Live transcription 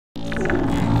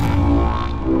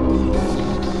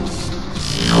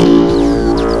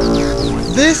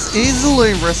This is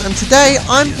Lumbrus, and today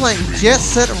I'm playing Jet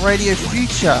Set Radio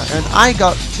Future, and I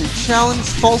got to challenge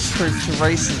FalseProof to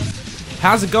racing.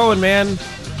 How's it going, man?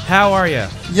 How are ya?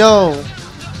 Yo,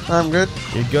 I'm good.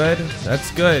 You're good?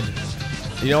 That's good.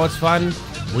 You know what's fun?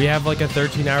 We have like a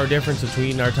 13-hour difference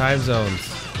between our time zones.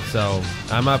 So,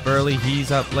 I'm up early, he's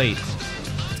up late.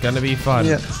 It's gonna be fun.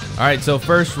 Yeah. Alright, so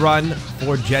first run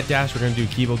for Jet Dash, we're gonna do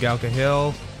Kibo Galka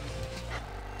Hill.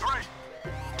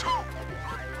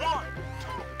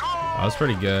 That was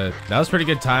pretty good. That was pretty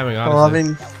good timing,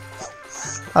 honestly. Well,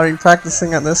 I've been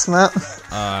practicing at this map.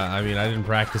 I mean, I didn't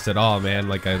practice at all, man.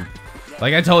 Like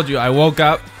I told you, I woke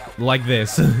up like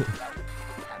this.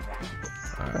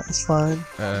 That's fine.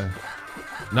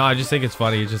 No, I just think it's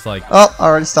funny. It's just like, oh, I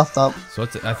already stuffed up. So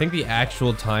it's, I think the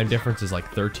actual time difference is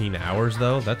like 13 hours,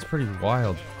 though. That's pretty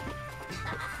wild.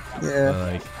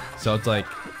 Yeah. So it's like,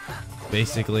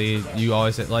 basically, you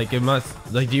always say, like, it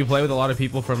must, like, do you play with a lot of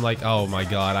people from, like, oh my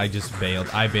god, I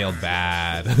bailed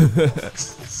bad.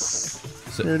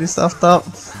 So, you already stuffed up.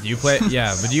 Do you play,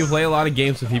 yeah, but do you play a lot of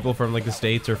games with people from, like, the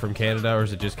States or from Canada, or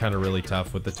is it just kind of really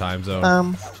tough with the time zone?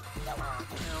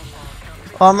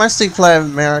 Well, I mostly play with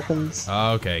Americans.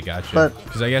 Oh, okay, gotcha.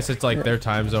 Because I guess it's, like, their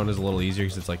time zone is a little easier,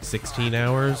 because it's, like, 16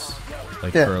 hours,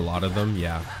 like, for a lot of them.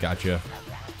 Yeah, gotcha.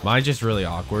 Mine's just really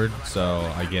awkward, so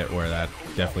I get where that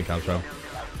definitely comes from.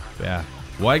 Yeah.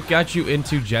 What got you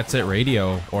into Jet Set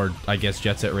Radio, or I guess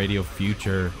Jet Set Radio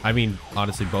Future? I mean,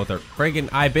 honestly, both are friggin'.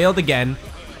 I bailed again.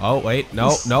 Oh, wait.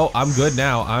 No, I'm good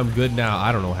now. I'm good now.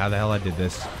 I don't know how the hell I did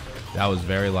this. That was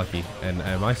very lucky. And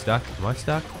am I stuck? Am I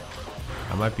stuck?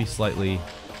 I might be slightly...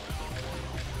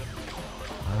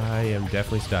 I am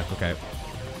definitely stuck. Okay.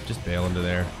 Just bail into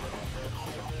there.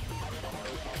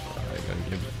 Alright, gotta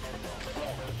give...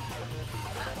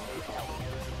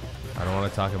 I don't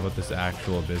want to talk about this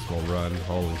actual abysmal run.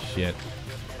 Holy shit!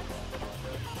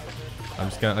 I'm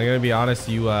gonna be honest.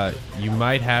 You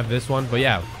might have this one, but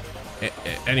yeah.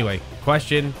 Anyway,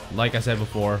 question. Like I said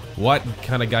before, what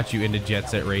kind of got you into Jet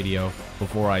Set Radio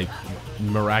before I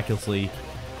miraculously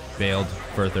failed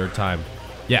for a third time?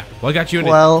 Yeah. What got you into?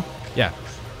 Well. Yeah.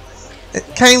 It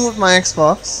came with my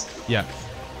Xbox. Yeah.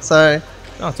 So.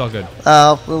 Oh, it's all good.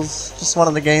 It was just one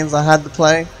of the games I had to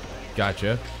play.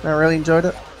 Gotcha. I really enjoyed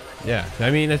it. Yeah, I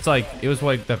mean, it's like, it was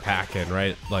like the pack-in,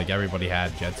 right? Like, everybody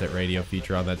had Jet Set Radio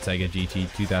feature on that Sega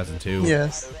GT 2002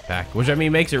 pack, which, I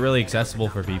mean, makes it really accessible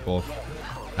for people.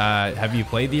 Have you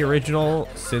played the original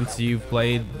since you've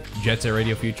played Jet Set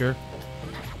Radio Future?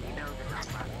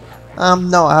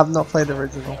 No, I have not played the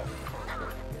original.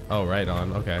 Oh, right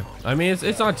on. Okay. I mean,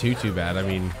 it's not too bad. I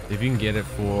mean, if you can get it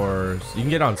for, you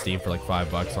can get it on Steam for like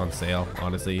 $5 on sale.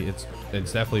 Honestly, it's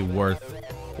definitely worth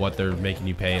what they're making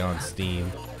you pay on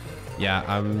Steam.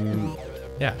 Yeah,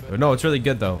 yeah, no, it's really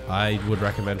good though. I would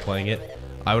recommend playing it.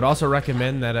 I would also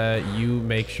recommend that you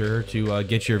make sure to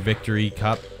get your victory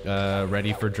cup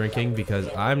ready for drinking, because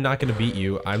I'm not gonna beat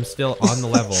you. I'm still on the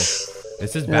level.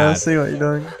 This is bad. Yeah, I see what you're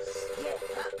doing.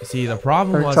 See, the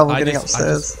problem was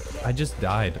I just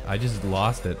died. I just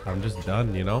lost it. I'm just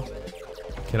done, you know?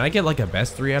 Can I get like a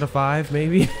best 3 out of 5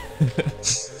 maybe?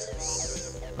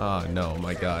 Oh no,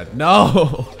 my god.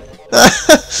 No!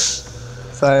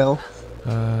 Fail.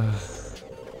 I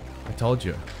told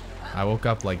you. I woke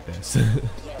up like this.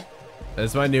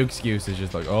 That's my new excuse. It's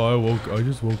just like, oh, I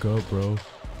just woke up, bro.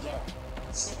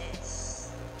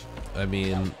 I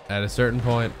mean, at a certain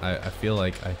point, I feel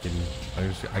like I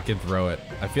can throw it.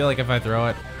 I feel like if I throw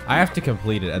it, I have to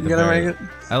complete it at the very.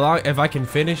 If I can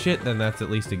finish it, then that's at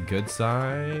least a good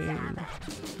sign.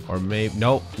 Or maybe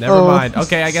nope, never mind.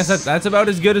 Okay, I guess that's about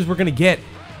as good as we're gonna get.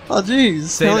 Oh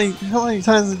jeez, how many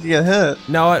times did you get hit?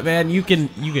 No, man, you can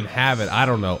have it. I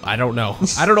don't know. I don't know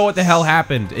what the hell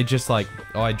happened. It just like,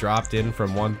 oh, I dropped in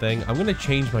from one thing. I'm gonna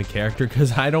change my character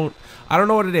because I don't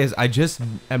know what it is. I just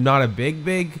am not a big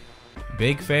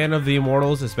fan of the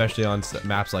Immortals, especially on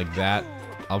maps like that.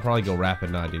 I'll probably go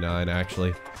Rapid 99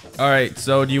 actually. All right,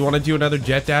 so do you want to do another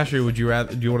Jet Dash, or would you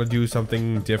rather? Do you want to do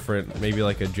something different? Maybe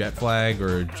like a Jet Flag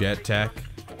or a Jet Tech?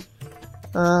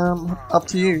 Up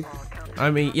to you. I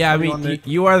mean, yeah, I mean,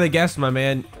 you are the guest, my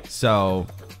man. So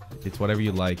it's whatever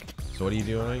you like. So what are you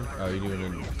doing? Oh, you're doing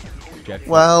a Jet Flag.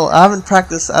 Well, I haven't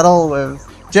practiced at all with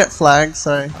Jet Flag,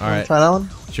 so all right, try that one.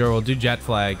 Sure, we'll do Jet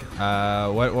Flag.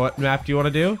 What map do you want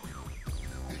to do?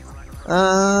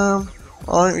 Why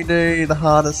don't we do the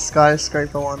hardest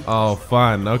skyscraper one? Oh,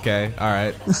 fun. Okay, all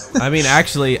right. I mean,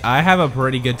 actually, I have a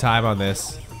pretty good time on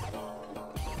this.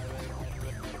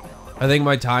 I think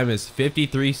my time is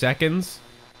 53 seconds.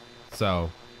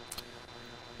 So,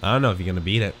 I don't know if you're gonna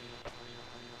beat it.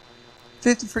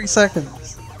 53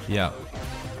 seconds. Yeah.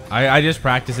 I just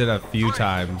practiced it a few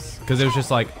times. because it was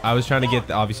just like I was trying to get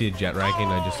obviously a jet ranking.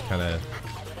 I just kind of,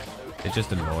 it's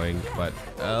just annoying. But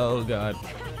oh god.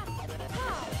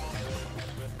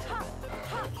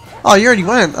 Oh, you already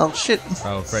went. Oh shit.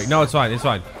 Oh frick. No, it's fine. It's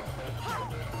fine.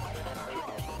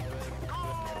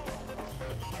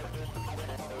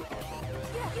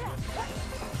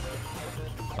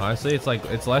 Honestly, it's like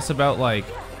it's less about like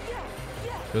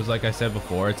it was like I said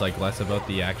before. It's like less about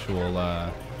the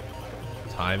actual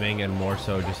timing and more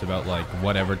so just about like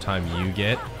whatever time you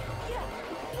get.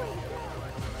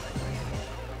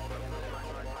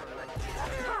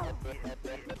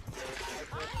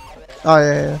 Oh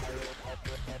yeah.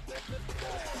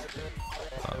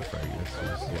 Oh, frick, this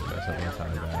is gonna mess up my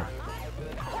time bad.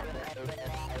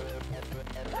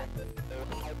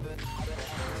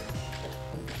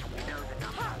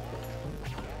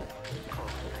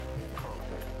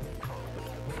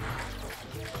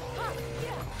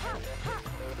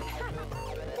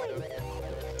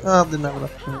 Oh, didn't have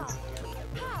enough points.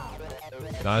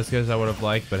 Not as good as I would have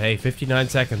liked, but hey, 59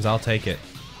 seconds, I'll take it.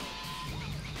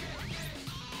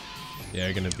 Yeah,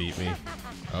 you're gonna beat me.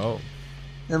 Oh.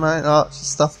 Am I? Oh, she's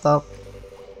stuffed up.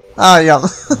 Ah, yeah.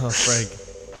 Oh, Frank.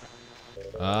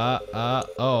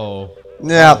 Oh.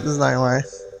 Yeah, there's no way.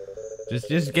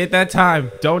 Just get that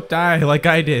time. Don't die like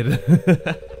I did.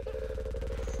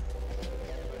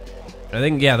 I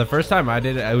think, yeah, the first time I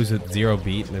did it, I was at 0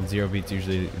 beat, and then 0 beat's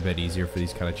usually a bit easier for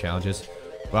these kind of challenges.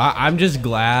 But I'm just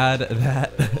glad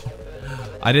that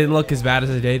I didn't look as bad as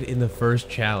I did in the first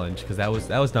challenge, because that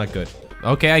was not good.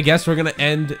 Okay, I guess we're gonna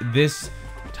end this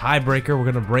tiebreaker.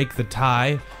 We're gonna break the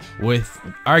tie with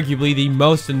arguably the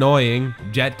most annoying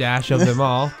jet dash of them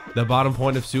all, the bottom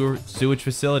point of sewage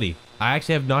facility. I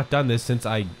actually have not done this since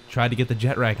I tried to get the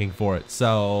jet ranking for it,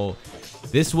 so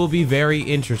this will be very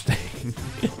interesting.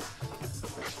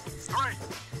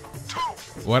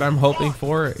 What I'm hoping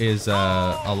for is a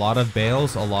lot of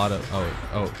bales, a lot of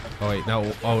oh wait,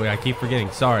 no, oh I keep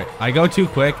forgetting. Sorry, I go too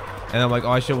quick, and I'm like,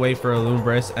 oh, I should wait for a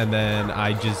Lumbris, and then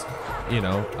I just, you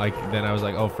know, then I was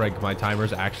like, oh Frank, my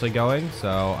timer's actually going,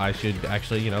 so I should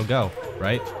actually, you know, go,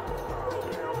 right?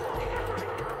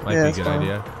 Might be a good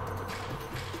idea.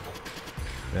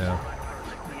 Yeah.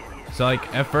 So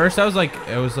like at first I was like,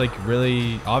 it was like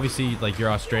really obviously like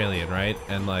you're Australian, right?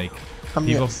 And like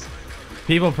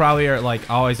people probably are like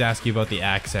always ask you about the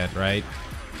accent, right?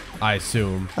 I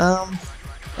assume.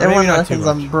 Everyone reckons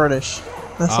I'm British.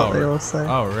 That's what they always say.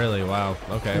 Oh really? Wow.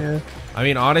 Okay. Yeah. I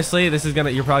mean, honestly, this is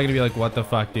you're probably gonna be like, what the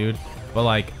fuck, dude? But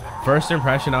like, first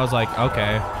impression, I was like,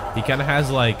 okay, he kind of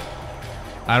has like,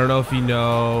 I don't know if you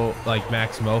know like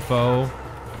Max Mofo.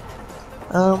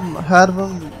 Heard of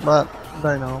him, but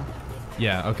don't know him.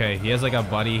 Yeah. Okay. He has like a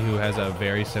buddy who has a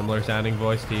very similar sounding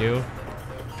voice to you.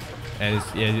 And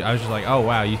I was just like, oh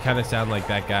wow, you kind of sound like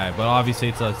that guy. But obviously,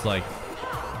 it's like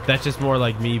that's just more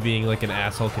like me being like an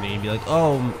asshole Canadian, be like,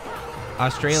 oh,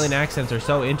 Australian accents are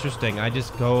so interesting. I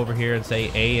just go over here and say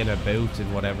a and about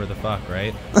and whatever the fuck,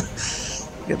 right?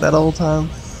 Get that all the time.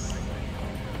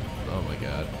 Oh my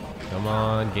god, come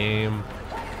on, game.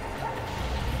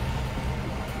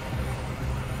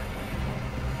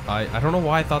 I don't know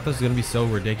why I thought this was gonna be so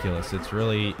ridiculous. It's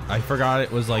really, I forgot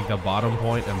it was like the bottom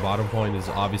point, and bottom point is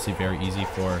obviously very easy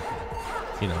for,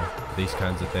 you know, these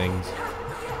kinds of things.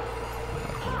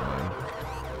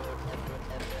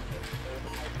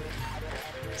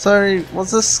 So,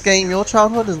 was this game your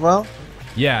childhood as well?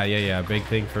 Yeah. Big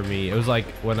thing for me. It was like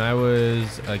when I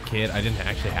was a kid, I didn't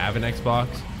actually have an Xbox,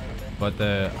 but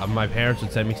my parents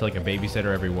would send me to like a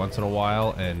babysitter every once in a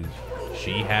while, and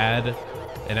she had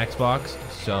an Xbox,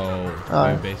 so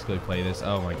I would basically play this.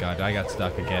 Oh my god, I got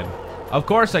stuck again. Of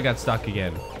course I got stuck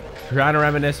again. Trying to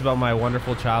reminisce about my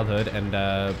wonderful childhood, and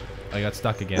I got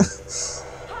stuck again.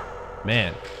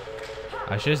 Man,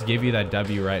 I should just give you that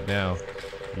W right now.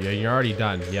 Yeah, you're already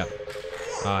done. Yep.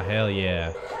 Oh, hell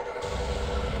yeah.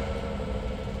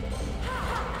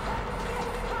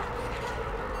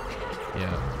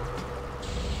 Yeah.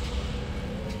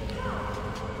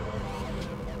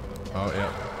 Oh,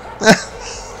 yeah.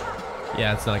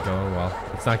 Yeah, it's not going well.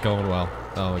 It's not going well.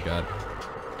 Oh my god.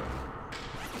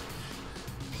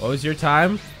 What was your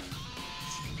time?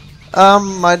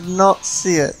 I did not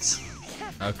see it.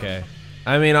 Okay.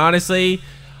 I mean, honestly,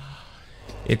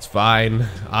 it's fine.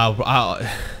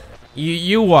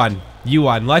 You won. You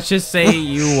won. Let's just say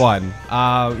you won.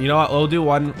 You know what? We'll do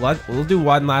one. We'll do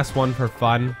one last one for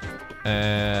fun.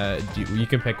 You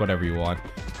can pick whatever you want.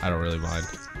 I don't really mind.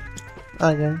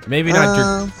 Okay. Maybe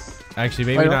not. Actually,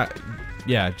 maybe not.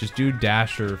 Yeah, just do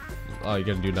dash or. Oh, you're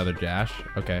gonna do another dash.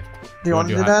 Okay. Do you want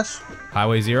to do dash?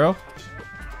 Highway 0.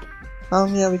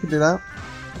 Yeah, we could do that.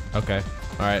 Okay.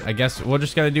 Alright, I guess we're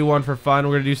just gonna do one for fun.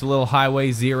 We're gonna do some little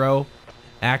Highway Zero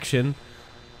action.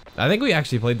 I think we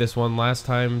actually played this one last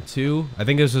time too. I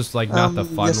think it was just like not the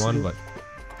fun one, but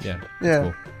yeah. Yeah.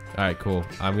 Cool. Alright, cool.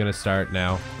 I'm gonna start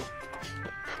now.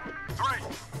 3,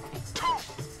 2,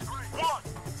 1,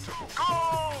 go!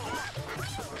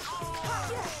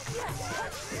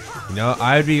 You know,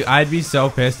 I'd be so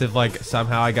pissed if like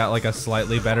somehow I got like a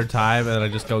slightly better time and I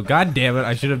just go, God damn it,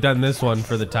 I should have done this one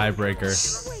for the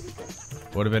tiebreaker.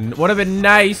 Would have been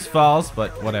nice, False,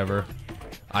 but whatever.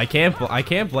 I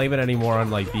can't blame it anymore on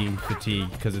like being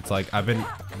fatigued, because it's like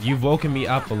you've woken me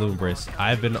up, Balumbris.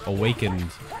 I've been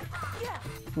awakened.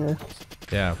 Yeah.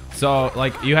 Yeah. So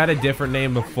like you had a different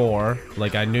name before.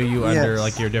 Like I knew you under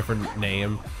like your different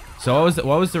name. So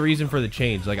what was the reason for the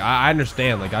change? Like I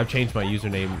understand. Like I've changed my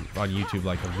username on YouTube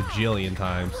like a bajillion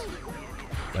times.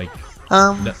 Like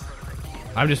no,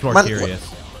 I'm just more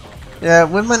curious. Yeah,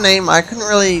 with my name, I couldn't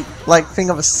really like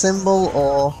think of a symbol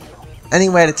or any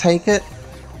way to take it.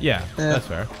 Yeah, that's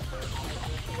fair.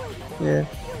 Yeah.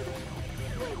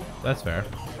 That's fair.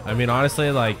 I mean, honestly,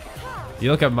 like,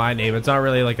 you look at my name, it's not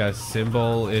really like a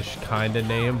symbol-ish kind of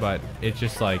name, but it's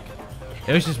just like,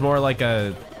 it was just more like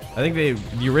I think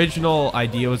the original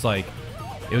idea was like,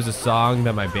 it was a song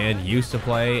that my band used to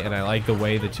play, and I liked the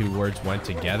way the two words went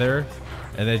together,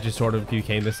 and then it just sort of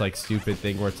became this like stupid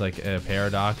thing where it's like a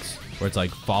paradox, where it's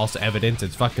like false evidence.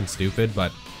 It's fucking stupid,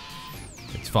 but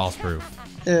it's false proof.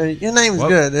 Yeah, your name's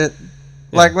good.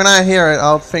 Like when I hear it,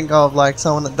 I'll think of like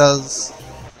someone that does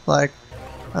like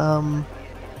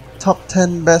top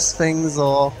 10 best things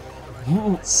or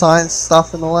science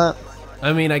stuff and all that.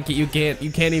 I mean, you can't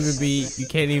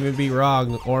even be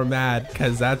wrong or mad,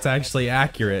 because that's actually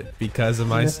accurate because of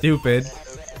my stupid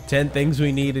 10 things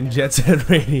we need in Jet Set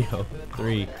Radio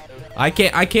 3. I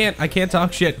can't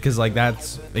talk shit, because like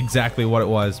that's exactly what it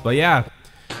was. But yeah,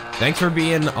 thanks for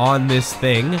being on this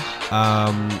thing.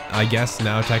 I guess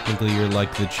now technically you're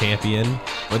like the champion.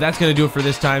 But that's gonna do it for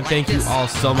this time. Thank you all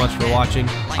so much for watching.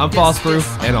 I'm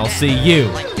FalseProof, and I'll see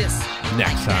you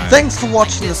next time. Thanks for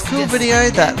watching this cool video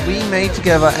that we made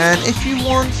together, and if you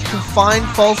want to find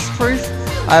FalseProof,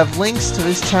 I have links to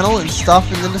this channel and stuff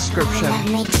in the description.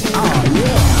 Oh,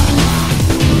 yeah.